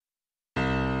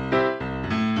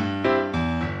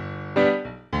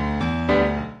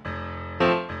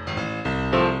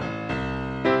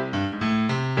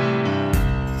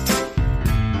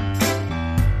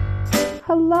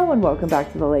Hello and welcome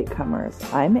back to The Latecomers.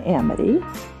 I'm Amity.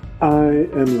 I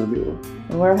am Lemuel.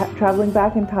 And we're traveling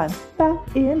back in time.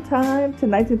 Back in time to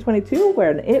 1922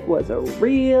 when it was a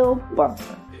real bummer.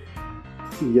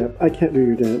 Yep, I can't do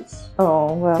your dance.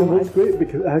 Oh, well. And that's great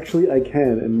because actually I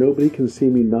can and nobody can see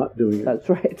me not doing it. That's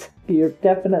right. You're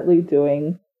definitely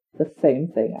doing the same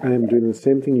thing. I am doing the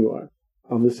same thing you are.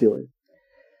 On the ceiling.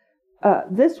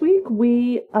 This week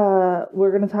we're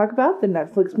going to talk about the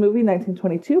Netflix movie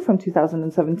 1922 from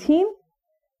 2017.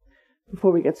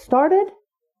 Before we get started,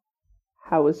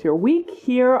 how was your week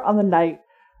here on the night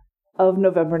of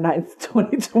November 9th,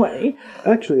 2020?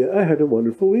 Actually, I had a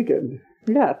wonderful weekend.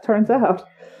 Yeah, it turns out.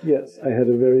 Yes, I had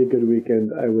a very good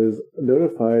weekend. I was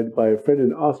notified by a friend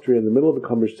in Austria in the middle of a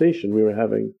conversation we were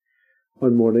having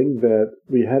one morning that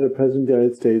we had a president of the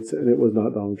United States and it was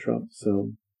not Donald Trump,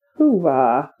 so...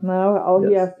 Hoorah. No, all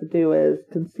he Yes. has to do is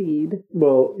concede.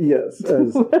 Well, yes.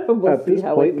 As We'll at see this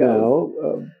how point it goes.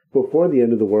 now, before the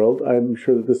end of the world, I'm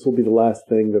sure that this will be the last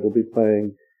thing that will be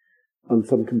playing on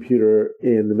some computer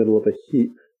in the middle of a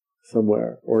heap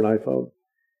somewhere, or an iPhone,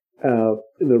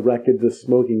 in the wreckage, the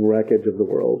smoking wreckage of the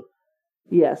world.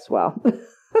 Yes, well.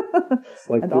 It's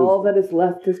like And all that is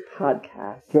left is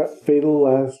podcasts. that fatal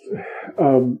last,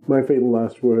 my fatal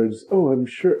last words. Oh, I'm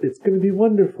sure it's going to be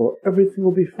wonderful. Everything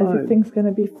will be fine. Everything's going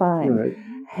to be fine. Right.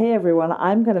 Hey, everyone,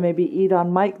 I'm going to maybe eat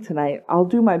on mic tonight. I'll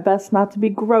do my best not to be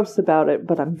gross about it,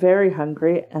 but I'm very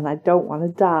hungry and I don't want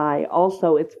to die.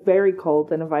 Also, it's very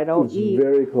cold, and if I don't It's eat,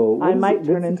 very cold. I might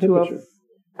turn into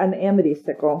an amity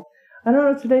sickle. I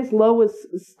don't know, today's low was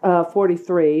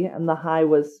 43 and the high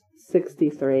was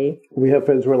 63. We have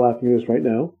friends who are laughing at us right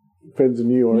now. Friends in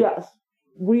New York. Yes,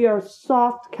 we are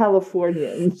soft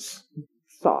Californians.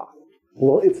 Soft.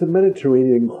 Well, it's a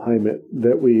Mediterranean climate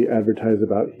that we advertise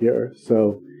about here,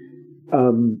 so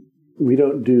we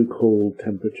don't do cold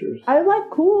temperatures. I like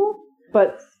cool,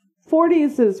 but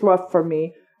 40s is rough for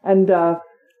me, and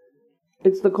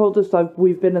it's the coldest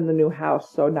we've been in the new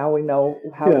house, so now we know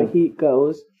how the heat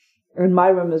goes. And my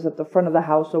room is at the front of the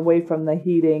house, away from the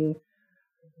heat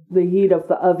of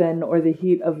the oven or the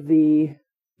heat of the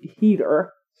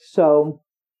heater. So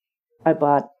I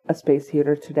bought a space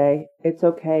heater today. It's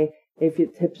okay. If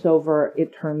it tips over,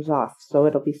 it turns off, so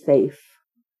it'll be safe.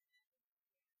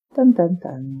 Dun, dun,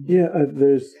 dun. Yeah,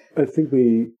 I think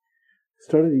we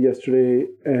started yesterday,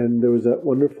 and there was that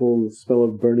wonderful smell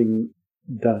of burning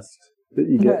dust that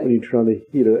you get when you turn on the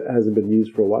heater that hasn't been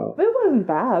used for a while. It wasn't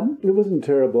bad. It wasn't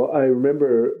terrible. I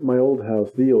remember my old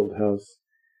house, the old house,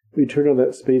 we turned on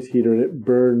that space heater, and it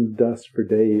burned dust for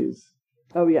days.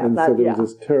 Oh, yeah. And so there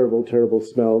was this terrible, terrible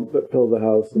smell that filled the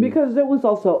house. Because it was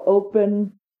also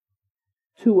open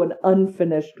to an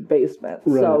unfinished basement.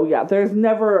 Right. So, yeah, there's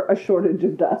never a shortage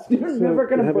of dust. You're never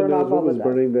going to burn off all the dust. dust.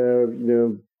 Burning there,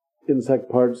 insect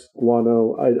parts,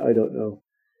 guano, I don't know.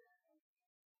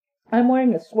 I'm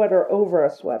wearing a sweater over a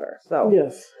sweater, so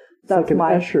yes, that's like an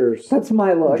Escher's that's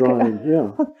my look. drawing.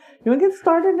 Yeah. You want to get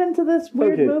started into this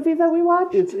weird movie that we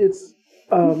watched? It's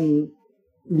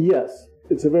yes,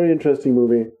 it's a very interesting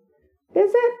movie.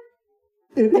 Is it?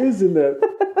 It is in that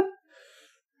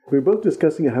we were both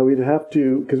discussing how we'd have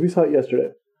to, because we saw it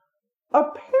yesterday.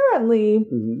 Apparently,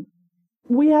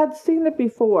 we had seen it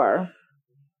before,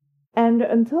 and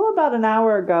until about an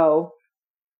hour ago,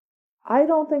 I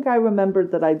don't think I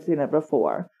remembered that I'd seen it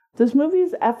before. This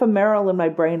movie's ephemeral in my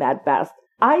brain at best.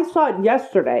 I saw it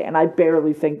yesterday, and I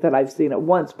barely think that I've seen it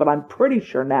once, but I'm pretty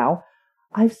sure now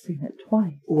I've seen it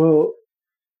twice. Well,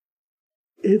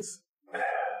 it's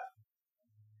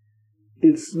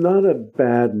not a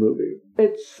bad movie.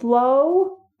 It's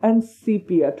slow and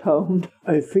sepia-toned.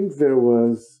 I think there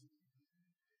was...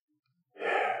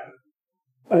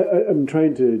 I'm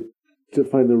trying to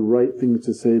find the right things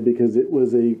to say, because it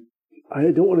was I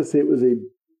don't want to say it was a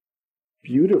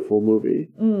beautiful movie.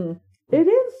 It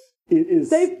is. It is.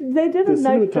 They did a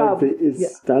nice job. The cinematography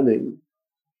is stunning.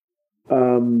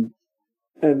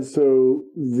 And so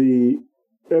the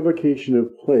evocation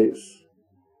of place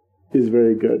is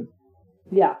very good.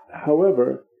 Yeah.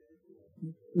 However,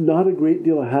 not a great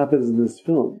deal happens in this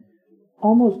film.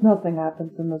 Almost nothing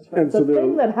happens in this film. And so the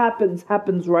thing that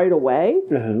happens right away,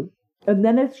 and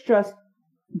then it's just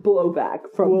blowback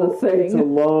from the thing. It's a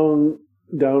long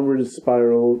downward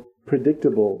spiral,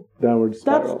 predictable downward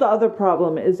spiral. That's the other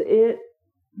problem, is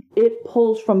it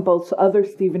pulls from both other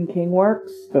Stephen King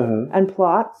works and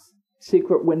plots,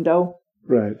 Secret Window.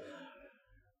 Right.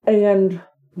 And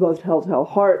The Telltale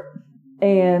Heart.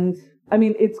 And, I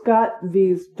mean, it's got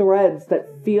these threads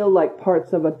that feel like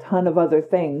parts of a ton of other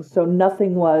things, so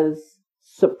nothing was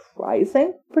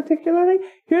surprising, particularly.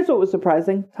 Here's what was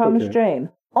surprising. Thomas Jane.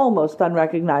 almost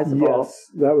unrecognizable. Yes,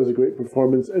 that was a great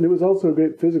performance. And it was also a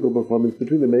great physical performance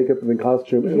between the makeup and the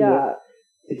costume. And Yeah.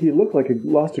 He looked like he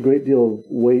lost a great deal of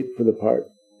weight for the part.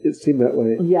 It seemed that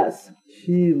way. Yes.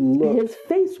 He looked... His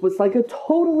face was like a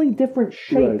totally different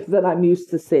shape than I'm used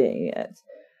to seeing it.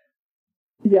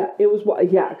 Yeah, it was...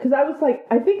 Yeah, because I was like,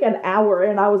 I think an hour,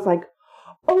 and I was like,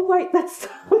 oh, right, that's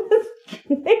Thomas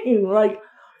Jane. Like,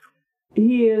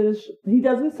 he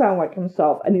doesn't sound like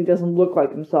himself, and he doesn't look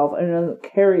like himself, and he doesn't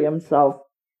carry himself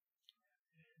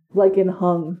like in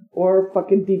Hung or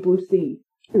fucking Deep Blue Sea,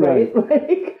 right?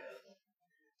 Like,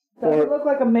 doesn't look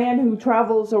like a man who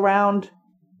travels around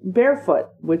barefoot,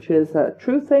 which is a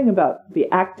true thing about the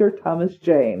actor Thomas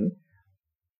Jane.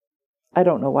 I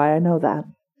don't know why I know that.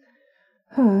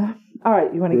 All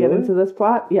right, you want to get into this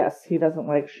plot? Yes, he doesn't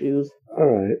like shoes. All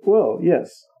right, well,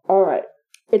 yes. All right,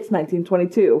 it's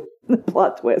 1922.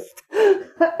 Plot twist.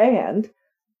 And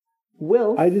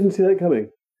Wilf... I didn't see that coming.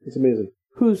 It's amazing.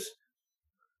 Whose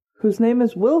name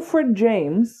is Wilfred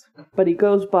James, but he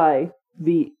goes by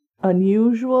the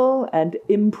unusual and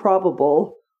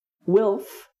improbable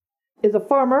Wilf, is a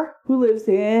farmer who lives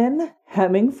in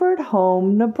Hemingford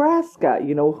Home, Nebraska.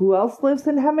 You know who else lives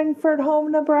in Hemingford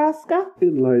Home, Nebraska?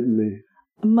 Enlighten me.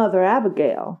 Mother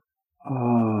Abigail.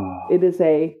 Ah. It is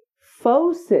a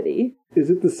faux city. Is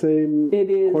it the same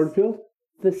cornfield?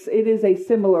 It is a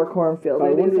similar cornfield.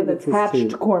 It is an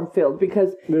attached cornfield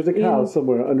because... There's a cow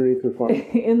somewhere underneath her farm.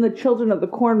 In the Children of the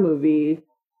Corn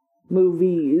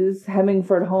movies,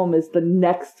 Hemingford Home is the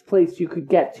next place you could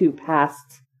get to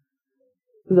past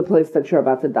the place that you're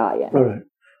about to die in. All right.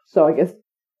 So I guess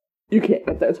you can't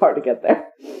get there. It's hard to get there.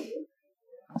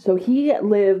 So he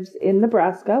lives in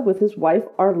Nebraska with his wife,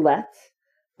 Arlette,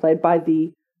 played by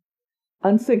the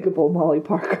unsinkable Molly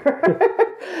Parker,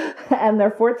 and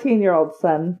their 14-year-old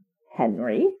son,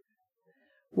 Henry.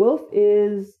 Wilf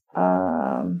is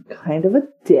kind of a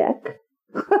dick.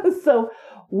 So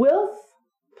Wilf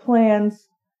plans...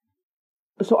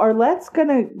 So Arlette's going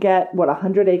to get,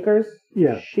 100 acres?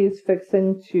 Yeah. She's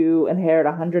fixing to inherit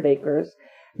 100 acres.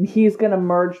 And he's going to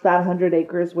merge that 100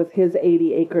 acres with his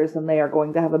 80 acres, and they are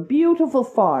going to have a beautiful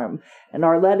farm. And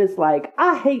Arlette is like,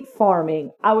 I hate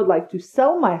farming. I would like to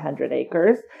sell my 100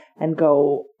 acres and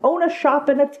go own a shop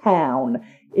in a town.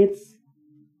 It's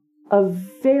a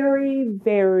very,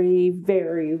 very,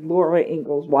 very Laura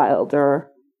Ingalls Wilder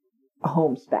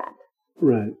homestead.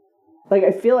 Right. Like,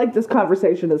 I feel like this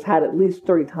conversation has had at least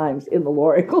 3 times in the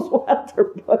Laura Ingalls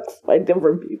Wilder books by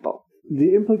different people.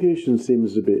 The implication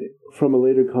seems to be, from a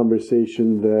later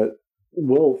conversation, that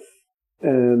Wilf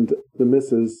and the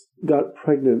missus got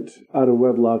pregnant out of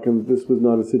wedlock, and this was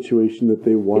not a situation that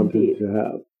they wanted to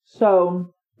have.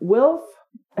 So, Wilf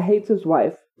hates his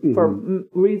wife for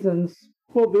reasons...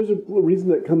 Well, there's a reason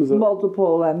that comes up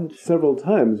multiple and... several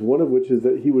times, one of which is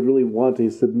that he would really want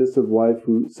a submissive wife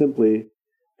who simply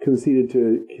conceded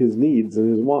to his needs and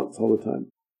his wants all the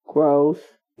time. Gross.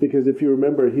 Because if you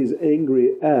remember, he's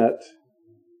angry at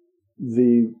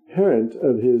the parent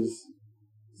of his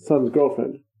son's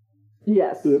girlfriend.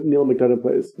 Yes. That Neil McDonough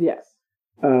plays. Yes.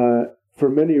 For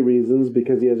many reasons,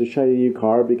 because he has a shiny new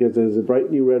car, because he has a bright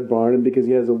new red barn, and because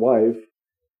he has a wife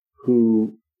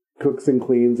who cooks and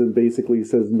cleans and basically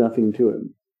says nothing to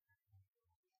him.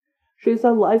 She's a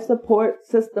life support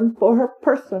system for her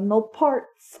personal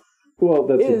parts. Well,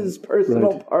 that's his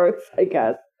personal parts, I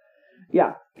guess.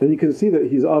 Yeah. And you can see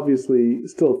that he's obviously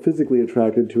still physically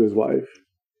attracted to his wife.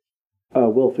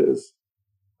 Wilf is.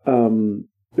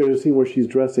 There's a scene where she's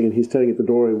dressing and he's standing at the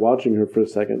doorway watching her for a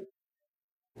second.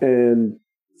 And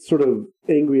sort of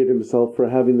angry at himself for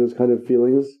having those kind of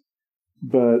feelings.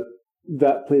 But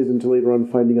that plays into later on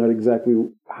finding out exactly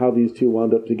how these two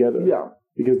wound up together. Yeah.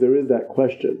 Because there is that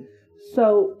question.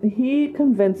 So he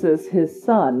convinces his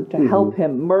son to help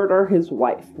him murder his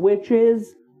wife, which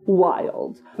is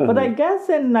wild. But I guess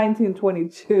in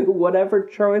 1922, whatever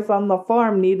chores on the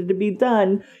farm needed to be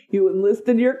done, you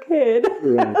enlisted your kid.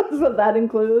 Right. So that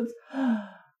includes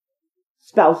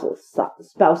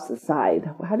spousicide.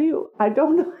 How do you... I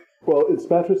don't know. Well, it's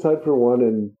patricide for one,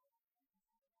 and...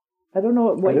 I don't know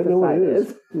what wifecide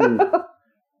is.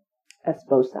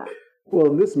 Esposa. Well,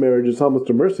 in this marriage, it's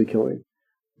almost a mercy killing.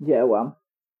 Yeah, well.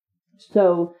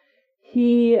 So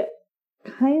he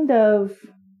kind of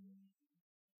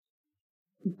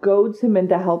goads him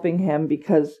into helping him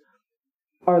because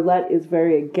Arlette is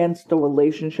very against the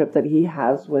relationship that he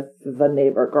has with the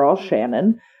neighbor girl,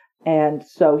 Shannon. And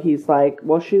so he's like,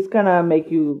 well, she's going to make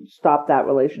you stop that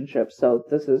relationship. So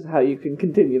this is how you can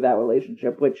continue that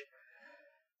relationship, which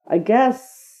I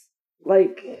guess,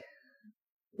 like,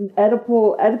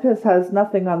 Oedipus has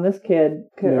nothing on this kid,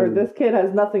 or No. this kid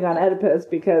has nothing on Oedipus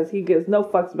because he gives no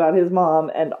fucks about his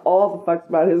mom and all the fucks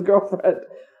about his girlfriend.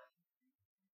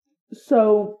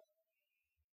 So,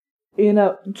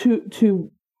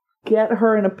 to get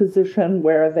her in a position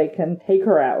where they can take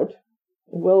her out,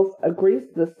 Wilf agrees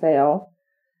to the sale,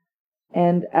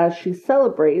 and as she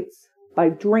celebrates by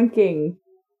drinking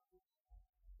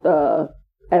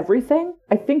everything,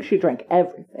 I think she drank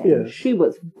everything. Yes. She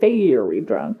was very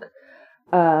drunk.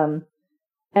 And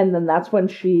then that's when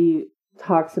she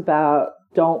talks about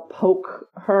don't poke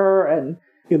her, and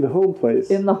in the home place.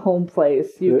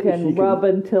 You can rub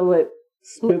until it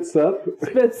spits up.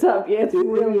 Yeah, it's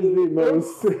really the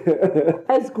most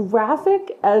as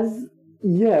graphic as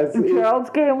Gerald's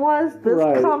Game was.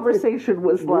 This conversation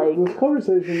was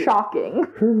shocking.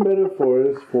 Her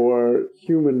metaphors for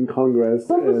human congress,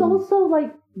 but it was also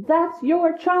like, that's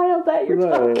your child that you're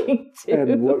talking to,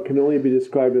 and what can only be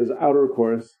described as outer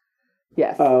course.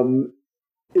 Yes.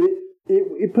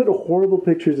 It put horrible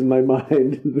pictures in my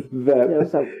mind that it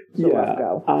was a rough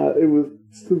go. It was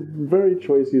a very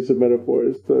choice use of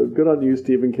metaphors. So good on you,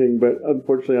 Stephen King, but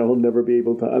unfortunately I will never be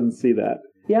able to unsee that.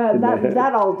 Yeah,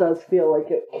 that all does feel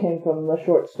like it came from the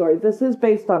short story. This is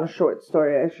based on a short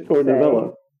story, I should say. Or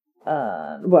novella.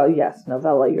 Well, yes,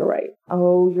 novella, you're right.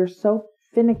 Oh, you're so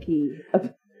finicky.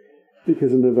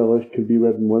 Because a novella could be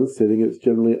read in one sitting. It's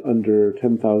generally under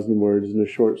 10,000 words, and a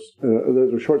short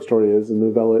story is. A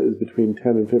novella is between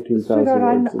 10 and 15,000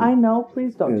 words. I know.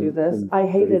 Please don't do this. I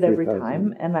hate it every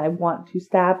time, and I want to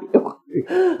stab you.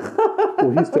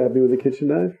 Will you stab me with a kitchen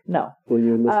knife? No. Will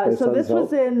you enlist my so this son's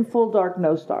was in Full Dark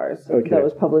No Stars. Okay. That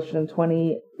was published in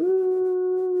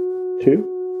 2010.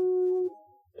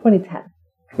 2010.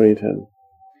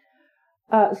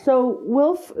 So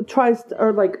Wilf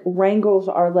wrangles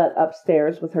Arlette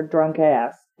upstairs with her drunk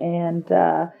ass, and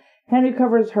Henry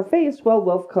covers her face while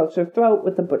Wilf cuts her throat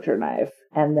with a butcher knife,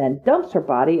 and then dumps her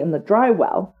body in the dry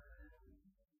well.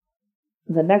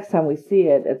 The next time we see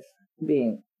it, it's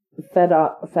being fed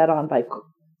on by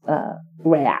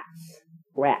rats.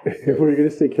 Were you going to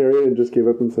say carrion and just gave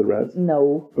up and said rats?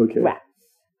 No. Okay. Rats.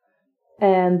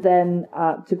 And then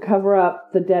to cover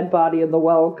up the dead body in the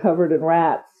well covered in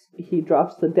rats, he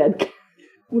drops the dead cow.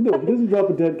 Well, no, he doesn't drop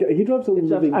a dead cow. He drops a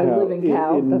living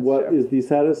cow. In what true. is the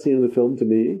saddest scene in the film to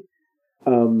me,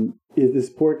 is this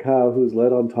poor cow who's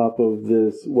led on top of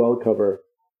this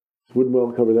wooden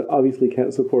well cover that obviously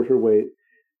can't support her weight.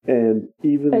 And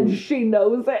she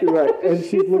knows it. Right. And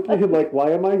she's looking at him like,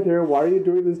 why am I here? Why are you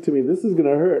doing this to me? This is going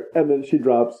to hurt. And then she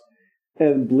drops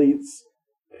and bleats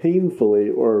painfully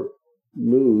or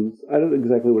moves. I don't know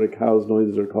exactly what a cow's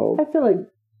noises are called. I feel like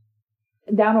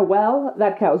down a well,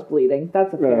 that cow's bleeding.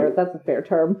 That's a fair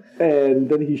term. And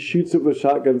then he shoots it with a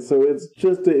shotgun, so it's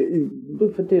just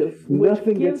oof-a-doof.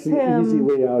 Nothing gets an easy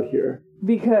way out here.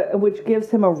 Which gives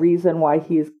him a reason why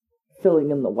he's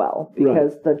filling in the well,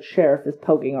 because the sheriff is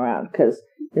poking around, because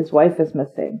his wife is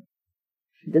missing.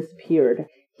 She disappeared.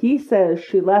 He says,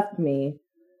 she left me.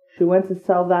 She went to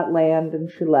sell that land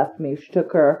and she left me. She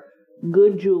took her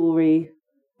good jewelry.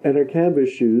 And her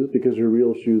canvas shoes, because her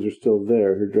real shoes are still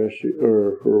there, her dress shoes,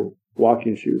 or her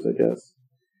walking shoes, I guess.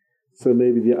 So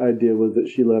maybe the idea was that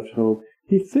she left home.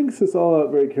 He thinks this all out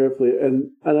very carefully,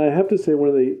 and I have to say one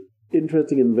of the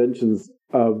interesting inventions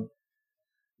of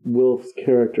Wilf's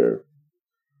character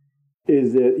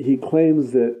is that he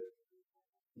claims that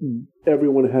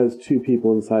everyone has two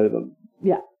people inside of them.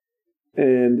 Yeah.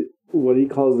 And what he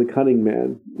calls the cunning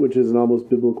man, which is an almost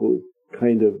biblical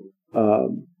kind of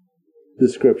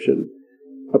description,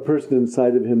 a person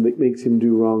inside of him that makes him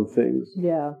do wrong things.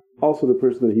 Yeah. Also the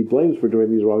person that he blames for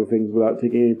doing these wrong things without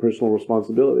taking any personal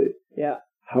responsibility. Yeah.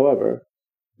 However,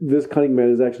 this cunning man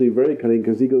is actually very cunning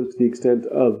because he goes to the extent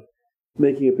of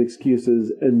making up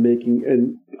excuses and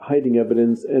hiding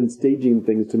evidence and staging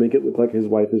things to make it look like his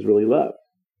wife is really left.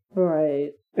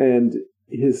 Right. And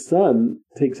his son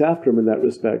takes after him in that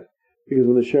respect, because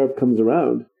when the sheriff comes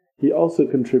around, he also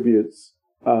contributes.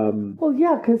 Well,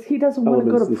 yeah, because he doesn't want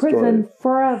to go to prison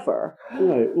forever.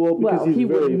 Right. Well, because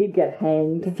he'd get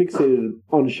hanged. Fixated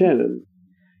on Shannon.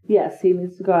 Yes, he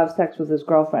needs to go have sex with his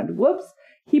girlfriend. Whoops.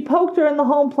 He poked her in the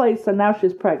home place, and now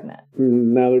she's pregnant.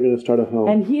 Now they're going to start a home.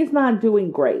 And he's not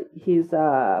doing great. He's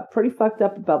pretty fucked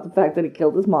up about the fact that he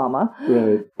killed his mama.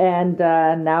 Right. And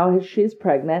now she's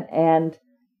pregnant, and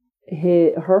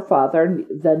her father,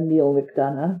 the Neil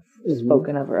McDonough,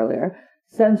 spoken of earlier,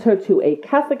 sends her to a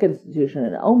Catholic institution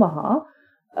in Omaha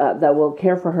that will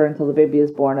care for her until the baby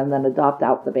is born and then adopt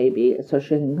out the baby so she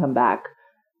can come back,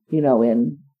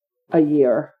 in a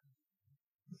year,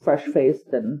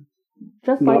 fresh-faced and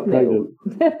just not like new.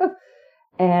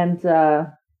 And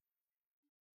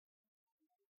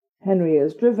Henry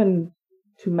is driven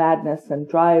to madness and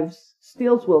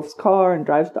steals Wilf's car and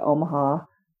drives to Omaha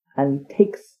and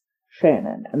takes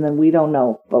Shannon. And then we don't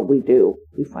know, but we do.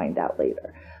 We find out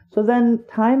later. So then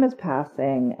time is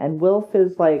passing, and Wilf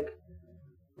is like,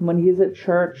 when he's at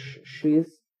church,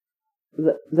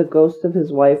 the ghost of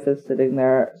his wife is sitting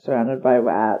there surrounded by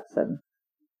rats, and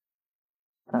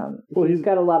he's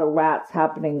got a lot of rats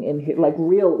happening in his, like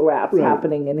real rats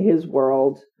happening in his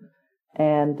world.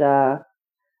 And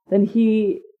then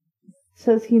he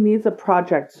says he needs a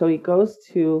project, so he goes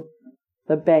to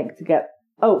the bank to get,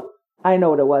 I know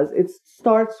what it was. It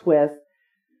starts with,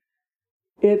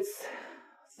 it's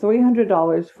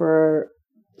 $300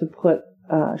 to put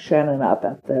Shannon up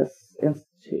at this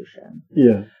institution.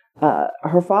 Yeah.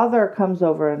 Her father comes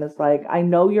over and is like, I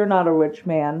know you're not a rich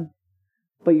man,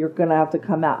 but you're going to have to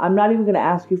come out. I'm not even going to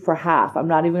ask you for half. I'm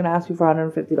not even going to ask you for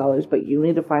 $150, but you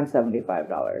need to find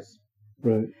 $75.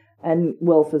 Right. And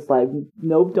Wilf is like,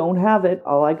 nope, don't have it.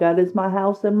 All I got is my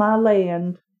house and my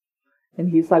land. And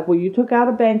he's like, well, you took out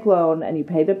a bank loan and you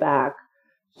paid it back.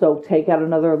 So take out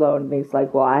another loan. And he's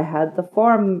like, well, I had the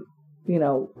farm,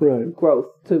 growth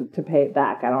to pay it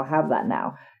back. I don't have that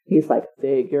now. He's like,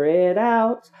 figure it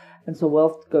out. And so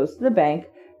Wilf goes to the bank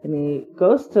and he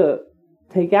goes to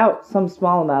take out some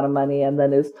small amount of money and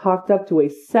then is talked up to a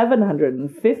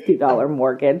 $750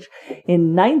 mortgage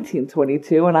in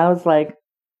 1922. And I was like,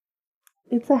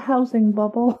 it's a housing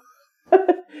bubble.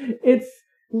 It's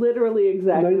literally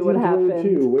exactly what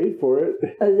happened. Wait for it.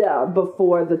 Yeah,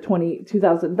 before the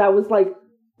 2000. That was like,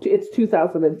 it's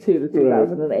 2002 to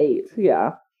 2008. Right.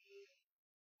 Yeah.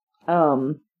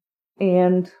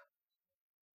 And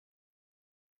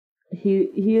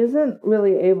he isn't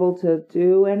really able to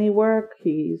do any work.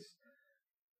 He's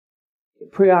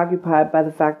preoccupied by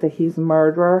the fact that he's a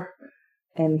murderer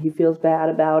and he feels bad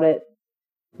about it,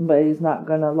 but he's not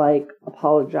gonna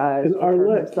apologize. And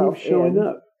Arlette keeps showing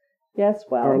up. Yes,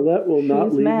 well, Arlette will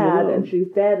not leave him alone. She's mad and she's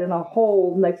dead in a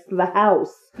hole next to the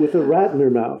house with a rat in her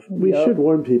mouth. We should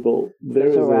warn people.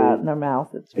 There's a rat in her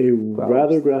mouth. It's gross.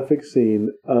 Rather graphic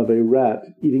scene of a rat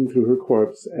eating through her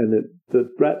corpse, and the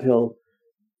rat tail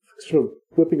sort of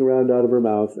whipping around out of her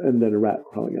mouth, and then a rat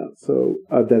crawling out. So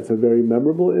that's a very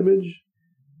memorable image.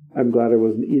 I'm glad I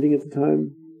wasn't eating at the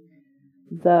time.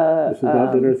 This is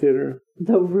not dinner theater.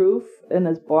 The roof in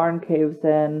his barn caves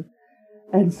in.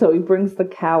 And so he brings the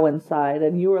cow inside,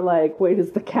 and you were like, wait,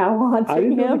 is the cow haunting him? I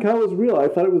didn't know the cow was real. I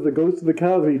thought it was the ghost of the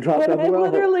cow that he dropped out the well.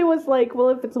 It literally was like, well,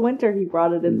 if it's winter, he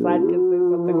brought it inside because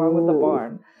there's something wrong with the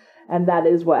barn. And that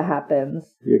is what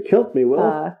happens. You killed me,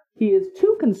 Will. He is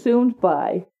too consumed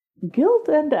by guilt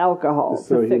and alcohol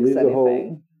to fix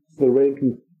anything. So the rain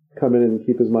can come in and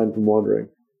keep his mind from wandering.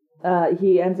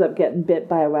 He ends up getting bit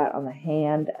by a rat on the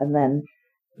hand, and then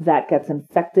that gets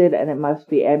infected and it must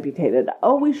be amputated.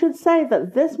 Oh, we should say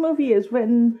that this movie is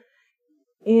written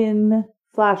in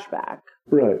flashback.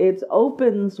 Right. It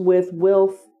opens with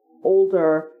Wilf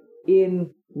older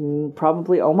in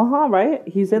probably Omaha, right?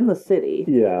 He's in the city.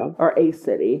 Yeah. Or a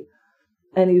city.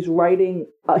 And he's writing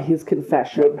his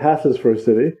confession. What passes for a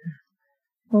city?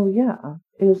 Oh, yeah.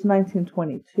 It was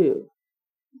 1922.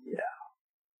 Yeah.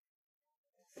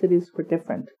 Cities were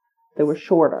different. They were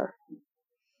shorter.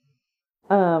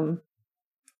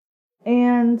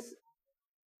 And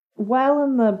while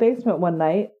in the basement one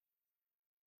night,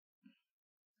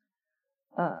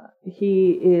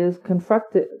 he is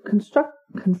confronted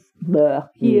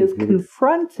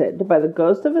by the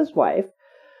ghost of his wife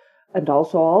and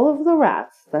also all of the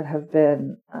rats that have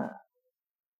been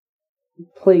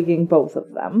plaguing both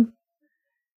of them.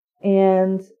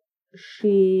 And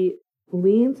she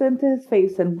leans into his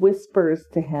face and whispers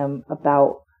to him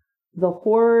about the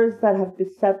horrors that have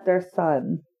beset their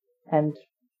son and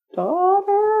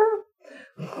daughter-in-law.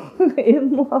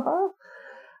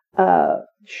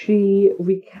 She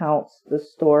recounts the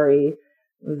story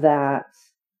that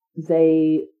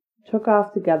they took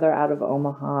off together out of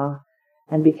Omaha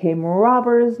and became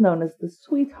robbers known as the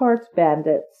Sweethearts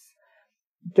Bandits.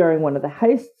 During one of the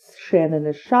heists, Shannon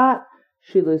is shot,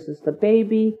 she loses the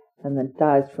baby, and then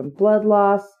dies from blood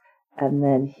loss, and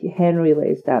then Henry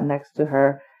lays down next to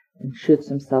her and shoots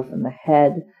himself in the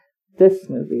head. This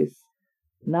movie's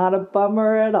not a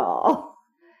bummer at all.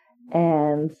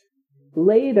 And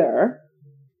later,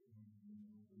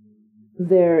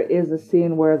 there is a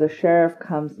scene where the sheriff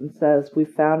comes and says,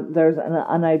 there's an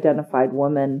unidentified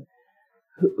woman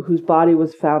whose body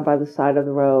was found by the side of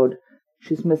the road.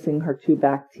 She's missing her 2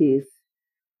 back teeth.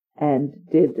 And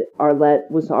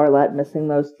was Arlette missing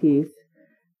those teeth?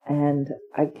 And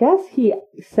I guess he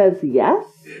says yes.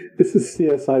 This is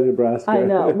CSI Nebraska. I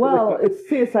know. Well, it's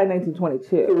CSI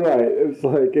 1922. Right. It's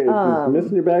like, hey,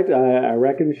 missing your back teeth. I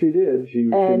reckon she did. She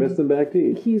missed some back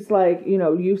teeth. He's like,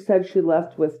 you said she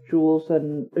left with jewels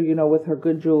and, with her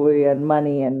good jewelry and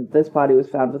money, and this body was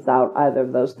found without either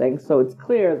of those things. So it's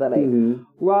clear that a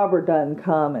robber done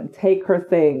come and take her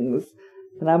things.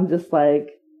 And I'm just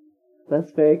like,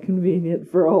 that's very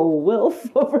convenient for old Wilf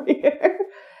over here.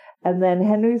 And then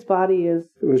Henry's body is...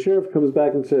 The sheriff comes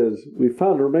back and says, we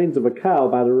found the remains of a cow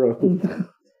by the road.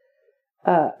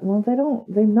 Well,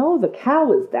 they know the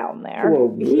cow is down there.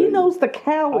 Well, he knows the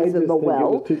cow is in the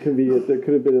well. It was too convenient. There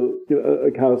could have been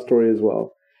a cow story as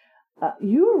well.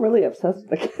 You were really obsessed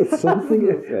with the cow.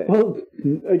 Something... Well,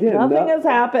 again... Nothing has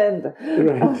happened.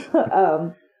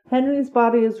 Right. Henry's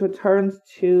body is returned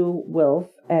to Wilf,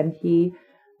 and he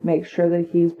makes sure that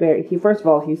he's buried. First of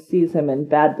all, he sees him in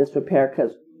bad disrepair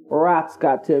because rats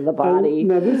got to the body.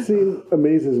 Now, this scene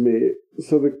amazes me.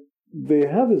 So they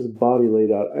have his body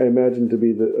laid out, I imagine to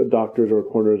be a doctor's or a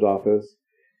coroner's office,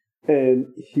 and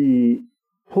he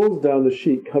pulls down the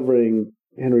sheet covering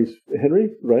Henry,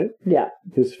 right? Yeah.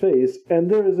 His face, and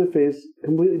there is a face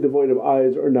completely devoid of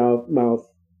eyes or mouth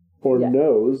or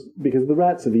nose because the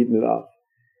rats have eaten it off.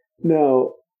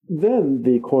 Now, then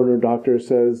the coroner doctor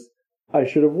says, I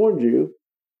should have warned you.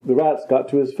 The rats got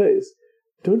to his face.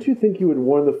 Don't you think you would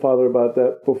warn the father about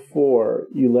that before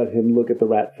you let him look at the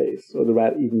rat face or the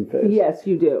rat-eaten face? Yes,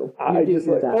 you do. I just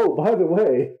like, oh, by the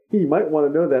way, you might want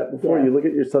to know that before you look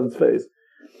at your son's face.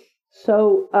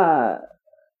 So,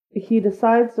 he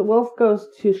decides that Wilf goes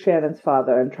to Shannon's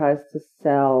father and tries to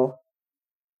sell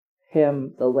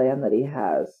him the land that he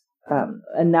has.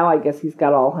 And now I guess he's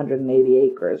got all 180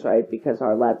 acres, right? Because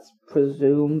Arlette's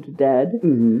presumed dead.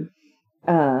 Mm-hmm.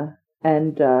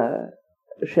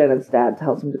 Shannon's dad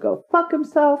tells him to go fuck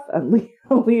himself and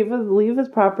leave his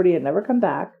property and never come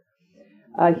back.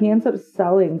 He ends up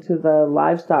selling to the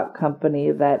livestock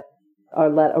company that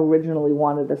Arlette originally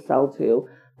wanted to sell to,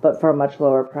 but for a much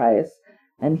lower price.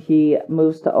 And he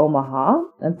moves to Omaha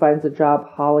and finds a job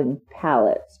hauling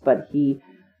pallets, but he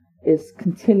is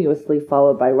continuously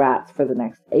followed by rats for the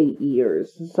next 8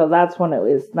 years. So that's when it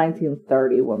was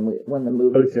 1930 when the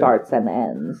movie starts and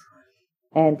ends.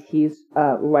 And he's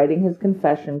writing his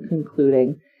confession,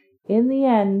 concluding, in the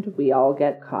end, we all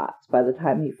get caught. By the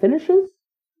time he finishes,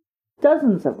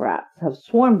 dozens of rats have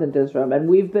swarmed into his room,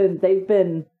 and they've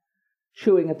been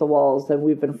chewing at the walls, and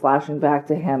we've been flashing back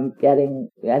to him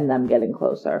them getting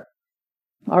closer.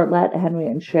 Arlette, Henry,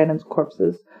 and Shannon's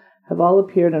corpses have all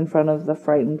appeared in front of the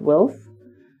frightened Wilf,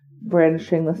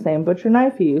 brandishing the same butcher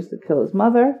knife he used to kill his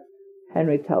mother.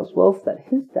 Henry tells Wilf that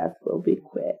his death will be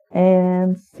quick.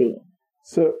 And scene.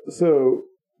 So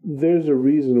there's a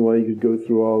reason why you could go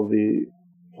through all the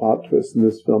plot twists in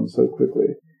this film so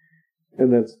quickly.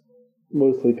 And that's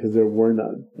mostly because there were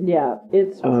none. Yeah,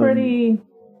 it's pretty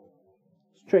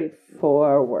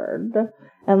straightforward.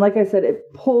 And like I said,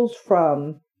 it pulls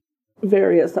from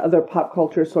various other pop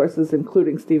culture sources,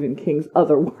 including Stephen King's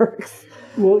other works.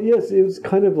 Well, yes, it was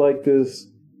kind of like this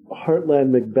Heartland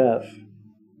Macbeth.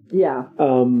 Yeah.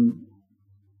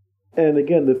 And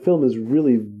again, the film is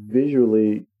really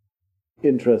visually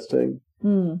interesting.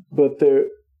 But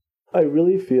I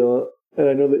really feel, and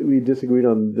I know that we disagreed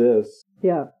on this.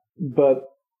 Yeah. But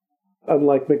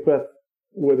unlike Macbeth,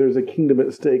 where there's a kingdom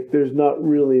at stake, there's not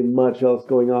really much else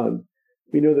going on.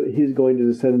 We know that he's going to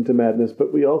descend into madness,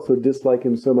 but we also dislike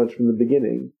him so much from the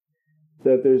beginning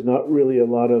that there's not really a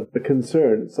lot of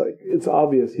concern. It's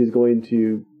obvious he's going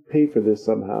to pay for this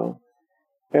somehow.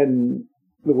 And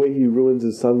the way he ruins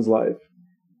his son's life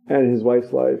and his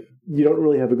wife's life, you don't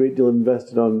really have a great deal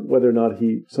invested on whether or not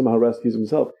he somehow rescues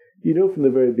himself. You know from the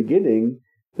very beginning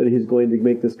that he's going to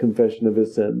make this confession of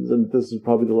his sins, and this is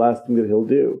probably the last thing that he'll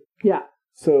do. Yeah.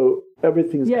 So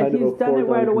everything's kind of a foregone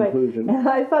right conclusion. And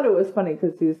I thought it was funny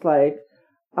because he's like,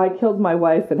 I killed my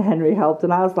wife and Henry helped,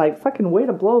 and I was like, fucking way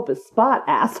to blow up his spot,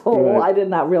 asshole. Right. I did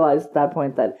not realize at that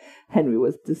point that Henry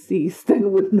was deceased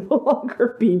and would no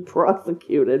longer be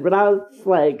prosecuted. But I was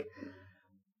like,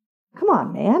 come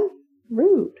on, man.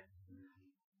 Rude.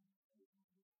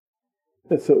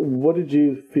 And so what did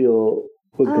you feel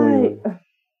was going on?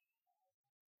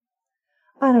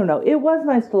 I don't know. It was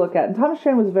nice to look at. And Thomas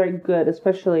Shannon was very good,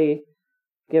 especially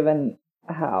given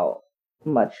how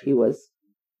much he was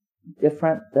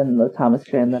different than the Thomas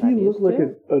Shannon that I'm used to. He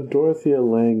looked like a Dorothea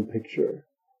Lange picture.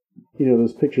 You know,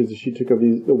 those pictures that she took of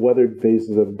the weathered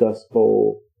faces of Dust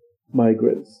Bowl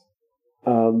migrants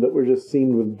that were just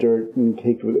seamed with dirt and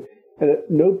caked with it. And at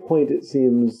no point it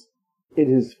seems in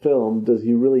his film does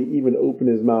he really even open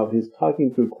his mouth. He's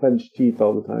talking through clenched teeth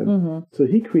all the time. Mm-hmm. So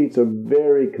he creates a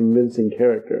very convincing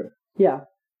character. Yeah.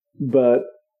 But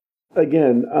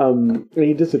again,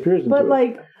 he disappears into But it.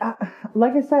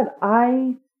 like I said,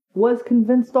 I was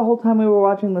convinced the whole time we were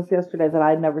watching this yesterday that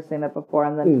I'd never seen it before.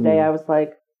 And then today I was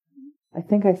like, I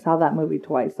think I saw that movie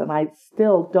twice. And I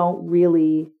still don't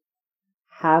really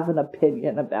have an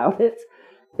opinion about it.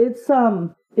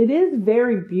 It is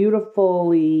very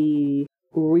beautifully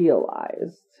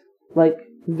realized. Like,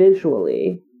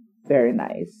 visually, very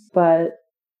nice. But,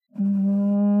 I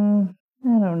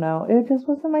don't know. It just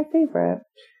wasn't my favorite.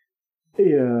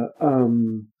 Yeah.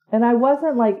 And I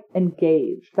wasn't, like,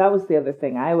 engaged. That was the other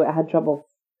thing. I had trouble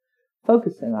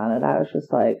focusing on it. I was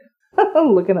just, like,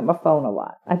 looking at my phone a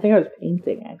lot. I think I was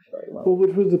painting, actually. Well,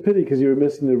 which was a pity, because you were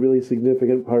missing the really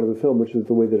significant part of the film, which is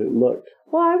the way that it looked.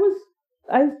 Well, I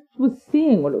was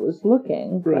seeing what it was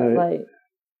looking. Right. But, like...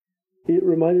 It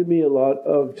reminded me a lot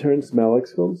of Terrence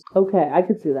Malick's films. Okay, I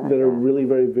could see that. That are really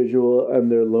very visual,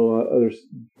 and they're low, there's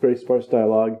very sparse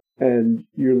dialogue, and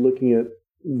you're looking at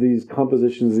these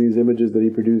compositions, these images that he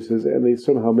produces, and they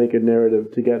somehow make a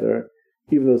narrative together,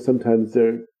 even though sometimes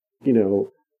they're,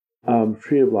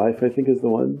 Tree of Life, I think, is the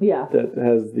one that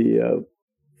has the,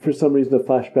 for some reason, a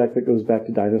flashback that goes back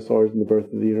to dinosaurs and the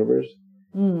birth of the universe.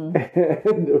 Mm.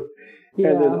 and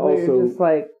then also, you're just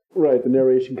like... Right, the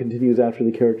narration continues after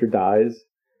the character dies.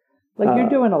 Like, you're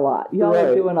doing a lot. Y'all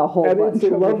are doing a whole bunch. And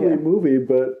it's a lovely movie,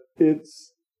 but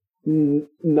it's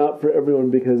not for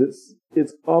everyone, because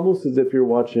it's almost as if you're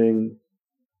watching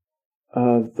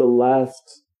the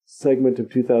last segment of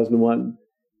 2001,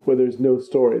 where there's no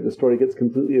story. The story gets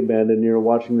completely abandoned, and you're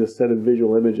watching this set of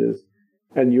visual images,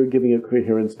 and you're giving it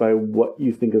coherence by what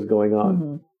you think is going on.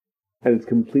 Mm-hmm. And it's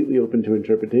completely open to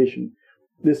interpretation.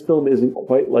 This film isn't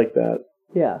quite like that.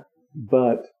 Yeah.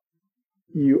 But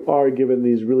you are given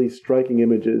these really striking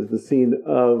images. The scene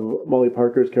of Molly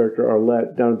Parker's character,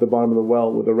 Arlette, down at the bottom of the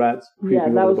well with the rats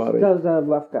creeping over the body. That was a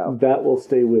rough go. That will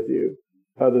stay with you.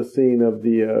 The scene of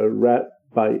the rat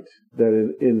bite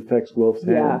that infects Wilf's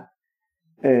hand. Yeah.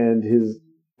 And his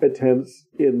attempts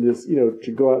in this,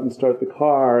 to go out and start the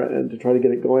car and to try to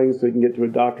get it going so he can get to a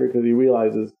doctor, because he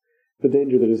realizes the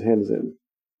danger that his hand is in.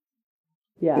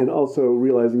 Yeah. And also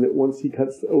realizing that once he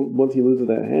loses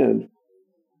that hand,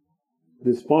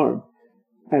 this farm,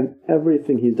 and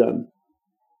everything he's done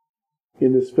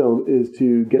in this film is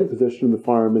to get possession of the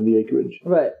farm and the acreage.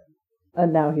 Right.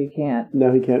 And now he can't.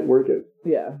 Now he can't work it.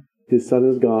 Yeah. His son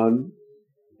is gone.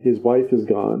 His wife is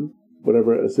gone.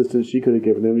 Whatever assistance she could have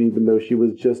given him, even though she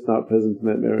was just not present in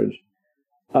that marriage.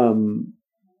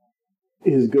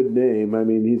 His good name,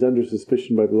 he's under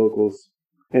suspicion by the locals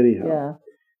anyhow. Yeah.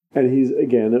 And he's,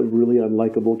 again, a really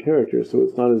unlikable character. So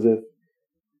it's not as if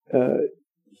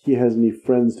he has any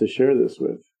friends to share this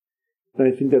with. And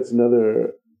I think that's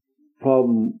another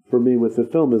problem for me with the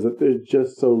film, is that there's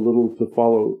just so little to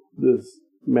follow this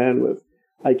man with.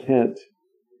 I can't...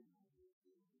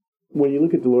 When you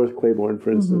look at Dolores Claiborne,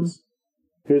 for instance,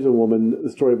 here's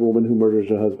the story of a woman who murders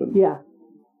her husband. Yeah.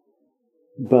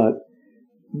 But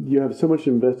you have so much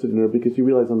invested in her because you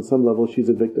realize on some level she's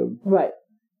a victim. Right.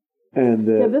 And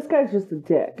this guy's just a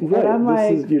dick. Right. And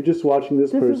I'm you're just watching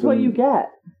this person. This is what you get.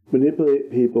 Manipulate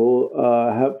people,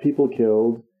 have people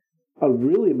killed,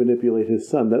 really manipulate his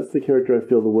son. That's the character I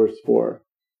feel the worst for.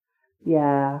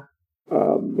 Yeah.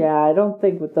 I don't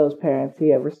think with those parents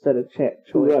he ever stood a chance.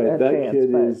 Right, that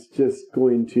kid is just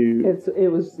going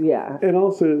to... And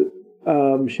also,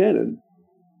 Shannon,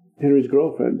 Henry's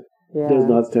girlfriend, does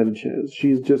not stand a chance.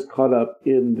 She's just caught up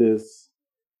in this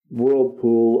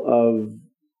whirlpool of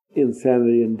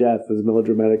insanity and death, as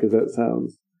melodramatic as that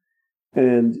sounds.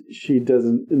 And she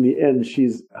doesn't... In the end,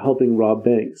 she's helping rob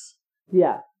banks.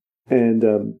 Yeah. And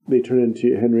they turn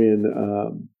into... Henry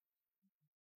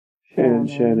and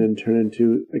Shannon turn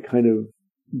into a kind of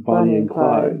Bonnie and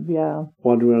Clyde. Yeah.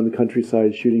 Wandering around the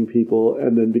countryside, shooting people,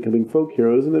 and then becoming folk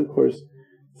heroes, and then, of course,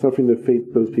 suffering the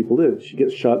fate those people did. She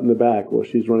gets shot in the back while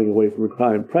she's running away from a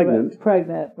crime. Pregnant.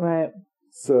 Right.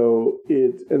 So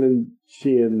and then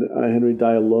she and Henry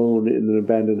die alone in an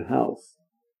abandoned house.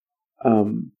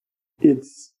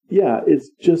 It's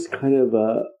just kind of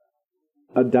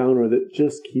a downer that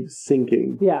just keeps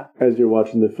sinking as you're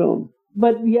watching the film.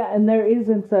 But and there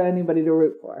isn't anybody to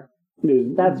root for.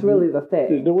 That's really the thing.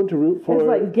 There's no one to root for. It's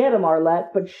like, get him,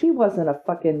 Arlette, but she wasn't a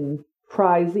fucking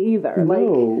prize either.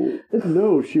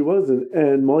 No, she wasn't.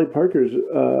 And Molly Parker's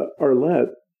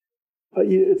Arlette,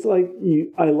 it's like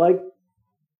I liked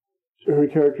her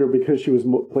character because she was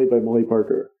played by Molly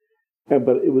Parker,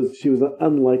 but she was an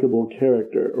unlikable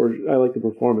character, or I like the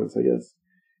performance, I guess.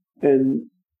 And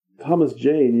Thomas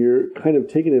Jane, you're kind of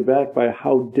taken aback by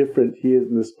how different he is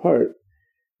in this part.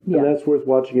 Yeah. And that's worth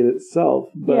watching in itself.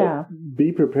 But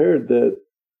be prepared that...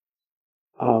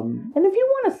 and if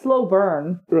you want a slow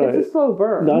burn, it's a slow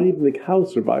burn. Not even the cow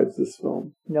survives this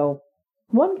film. No.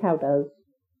 One cow does.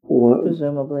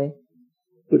 Presumably.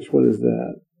 Which one is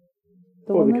that?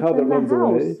 The cow that runs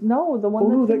away? No, the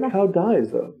one that's that cow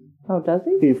dies, though. Oh, does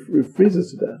he? He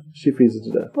freezes to death. She freezes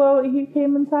to death. Well, he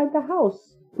came inside the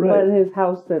house. Right. But his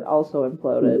house then also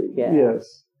imploded. Yeah.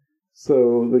 Yes.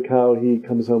 So the cow, he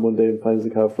comes home one day and finds the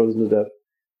cow frozen to death.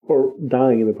 Or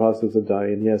dying in the process of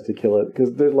dying, and he has to kill it.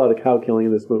 Because there's a lot of cow killing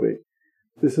in this movie.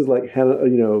 This is like,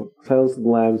 Silence of the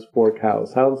Lambs for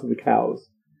cows. Silence of the Cows.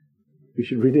 We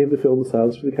should rename the film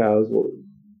Silence for the Cows. We'll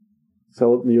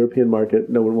sell it in the European market.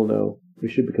 No one will know. We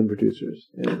should become producers.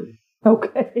 Anyway.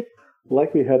 Okay.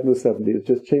 Like we had in the 70s.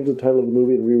 Just change the title of the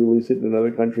movie and re-release it in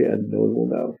another country, and no one will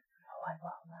know. No one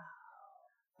will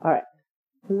know. All right.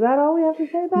 Is that all we have to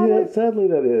say about it? Yeah, sadly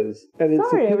that is. And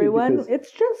sorry, everyone.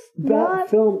 It's just that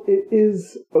film. It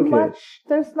is okay. Much.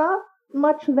 There's not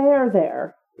much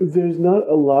there. There's not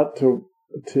a lot to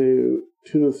the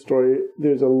story.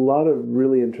 There's a lot of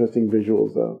really interesting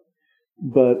visuals, though.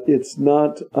 But it's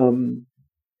not.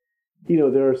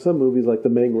 There are some movies like The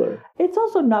Mangler. It's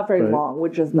also not very long,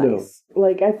 which is nice. No.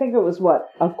 Like I think it was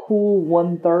a cool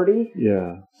 1:30.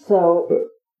 Yeah. So.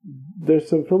 There's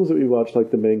some films that we watched, like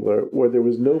The Mangler, where there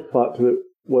was no plot to it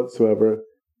whatsoever,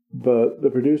 but the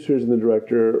producers and the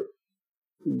director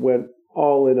went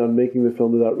all in on making the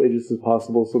film as outrageous as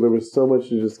possible, so there was so much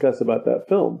to discuss about that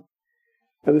film.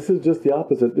 And this is just the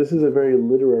opposite. This is a very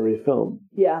literary film.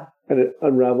 Yeah. And it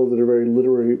unravels at a very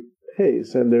literary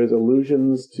pace, and there's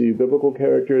allusions to biblical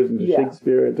characters and to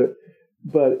Shakespeare,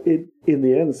 but in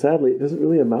the end, sadly, it doesn't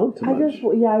really amount to much.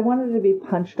 I wanted it to be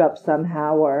punched up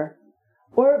somehow, or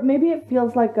maybe it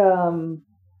feels like an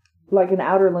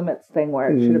Outer Limits thing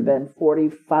where it should have been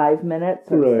 45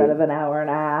 minutes instead of an hour and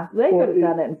a half. They could have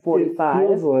done it in 45. It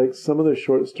feels like some of the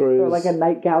short stories... Or like a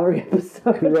Night Gallery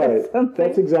episode right. or something.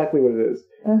 That's exactly what it is.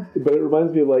 But it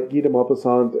reminds me of like Guy de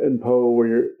Maupassant and Poe,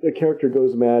 where a character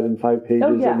goes mad in 5 pages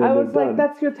and then I was like, done.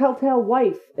 That's your telltale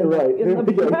wife in the that's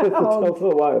the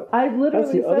telltale wife. I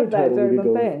literally said that during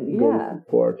the thing.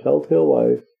 For Telltale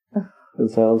Wife and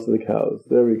Silence of the Cows.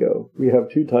 There we go. We have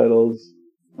 2 titles.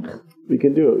 We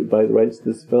can do it. We buy the rights to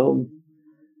this film.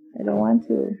 I don't want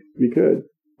to. We could.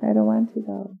 I don't want to,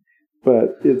 though.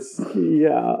 But it's,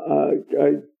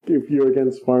 if you're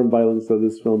against farm violence, though,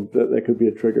 this film, that could be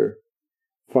a trigger.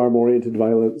 Farm-oriented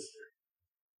violence.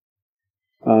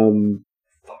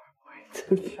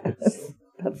 Farm-oriented violence.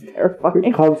 That's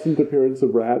terrifying. Constant appearance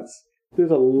of rats.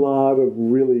 There's a lot of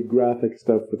really graphic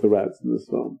stuff with the rats in this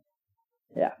film.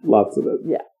 Yeah. Lots of it.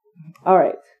 Yeah. All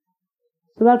right.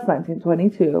 So that's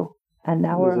 1922. And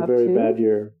now we're up to... It was a very bad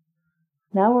year.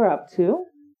 Now we're up to...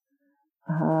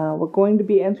 we're going to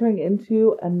be entering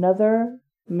into another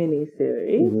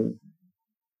mini-series. Mm-hmm.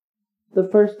 The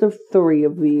first of 3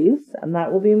 of these. And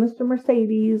that will be Mr.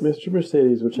 Mercedes. Mr.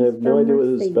 Mercedes, which I have no idea what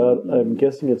it's about. I'm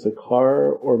guessing it's a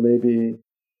car or maybe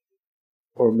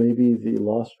the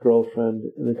Lost Girlfriend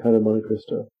in the Count of Monte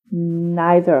Cristo.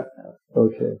 Neither of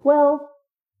those. Okay. Well...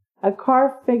 A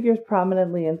car figures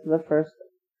prominently into the first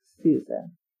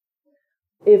season,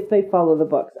 if they follow the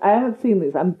books. I haven't seen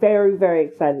these. I'm very, very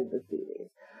excited to see these.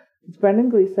 It's Brendan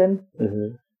Gleeson,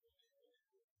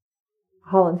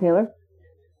 Holland Taylor.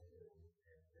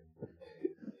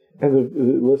 And the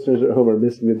listeners at home are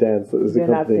missing the dance that is accompanying.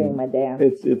 You're not seeing my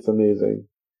dance. It's amazing.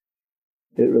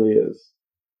 It really is.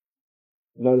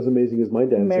 Not as amazing as my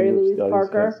dancing. Mary Louise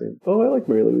Parker. Oh, I like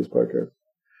Mary Louise Parker.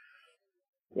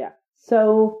 Yeah.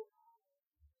 So...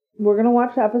 we're going to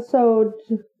watch episode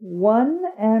 1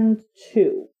 and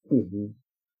 2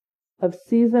 of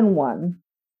season 1.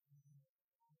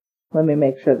 Let me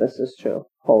make sure this is true.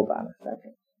 Hold on a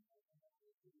second.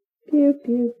 Pew,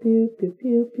 pew, pew, pew,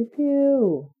 pew, pew,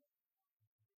 pew.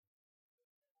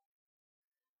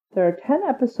 There are 10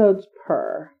 episodes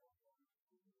per.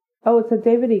 Oh, it's a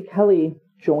David E. Kelly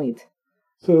joint.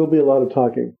 So there'll be a lot of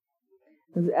talking.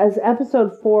 As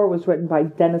episode 4 was written by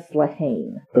Dennis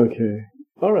Lehane. Okay.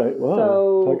 All right. Wow.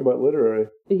 So, talk about literary.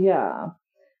 Yeah.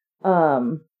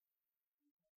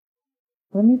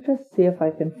 Let me just see if I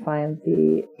can find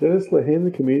the... Dennis Lehane,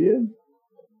 the comedian?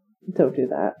 Don't do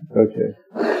that. Okay.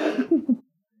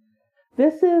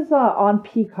 This is on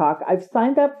Peacock. I've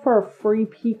signed up for a free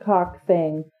Peacock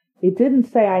thing. It didn't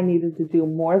say I needed to do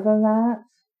more than that.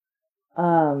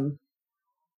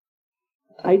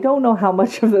 I don't know how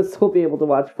much of this we'll be able to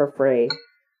watch for free.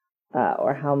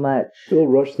 Or how much... We'll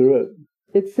rush through it.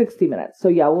 It's 60 minutes. So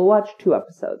yeah, we'll watch 2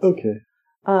 episodes. Okay.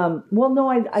 Well, no,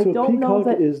 I so don't know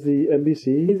Peacock that is the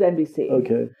NBC? is NBC.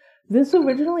 Okay. This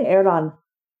originally aired on,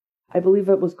 I believe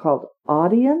it was called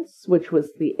Audience, which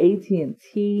was the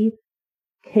AT&T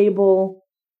cable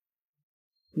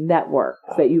network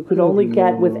that you could only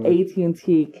get with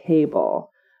AT&T cable,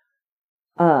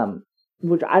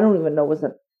 which I don't even know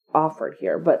wasn't offered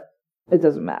here, but it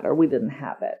doesn't matter. We didn't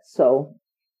have it, so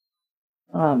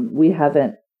we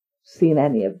haven't seen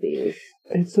any of these.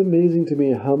 It's amazing to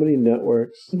me how many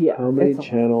networks, how many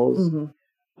channels. Mm-hmm.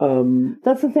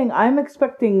 That's the thing.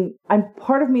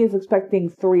 Part of me is expecting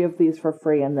 3 of these for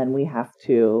free, and then we have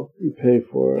to pay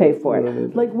for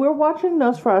it. Like, we're watching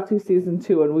Nosferatu season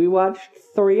 2, and we watched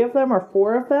 3 of them or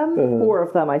 4 of them, 4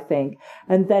 of them, I think.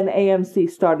 And then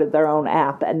AMC started their own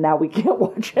app, and now we can't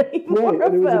watch any more Right,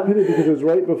 and it was a pity because it was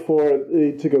right before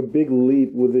they took a big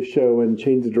leap with the show and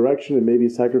changed the direction and maybe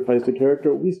sacrificed a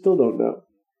character. We still don't know.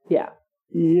 Yeah.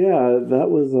 Yeah, that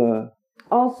was a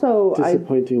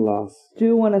disappointing loss. I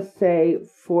do want to say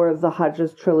for the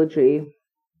Hodges trilogy,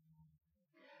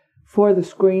 for the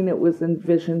screen, it was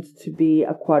envisioned to be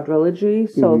a quadrilogy.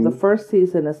 So the first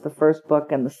season is the first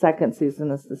book, and the second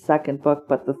season is the second book,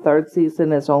 but the third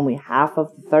season is only half of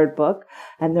the third book,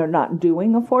 and they're not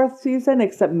doing a 4th season,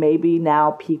 except maybe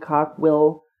now Peacock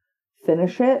will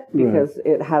finish it because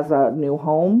it has a new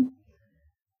home.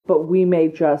 But we may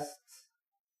just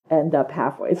end up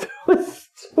halfway through a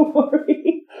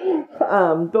story.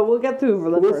 But we'll get through for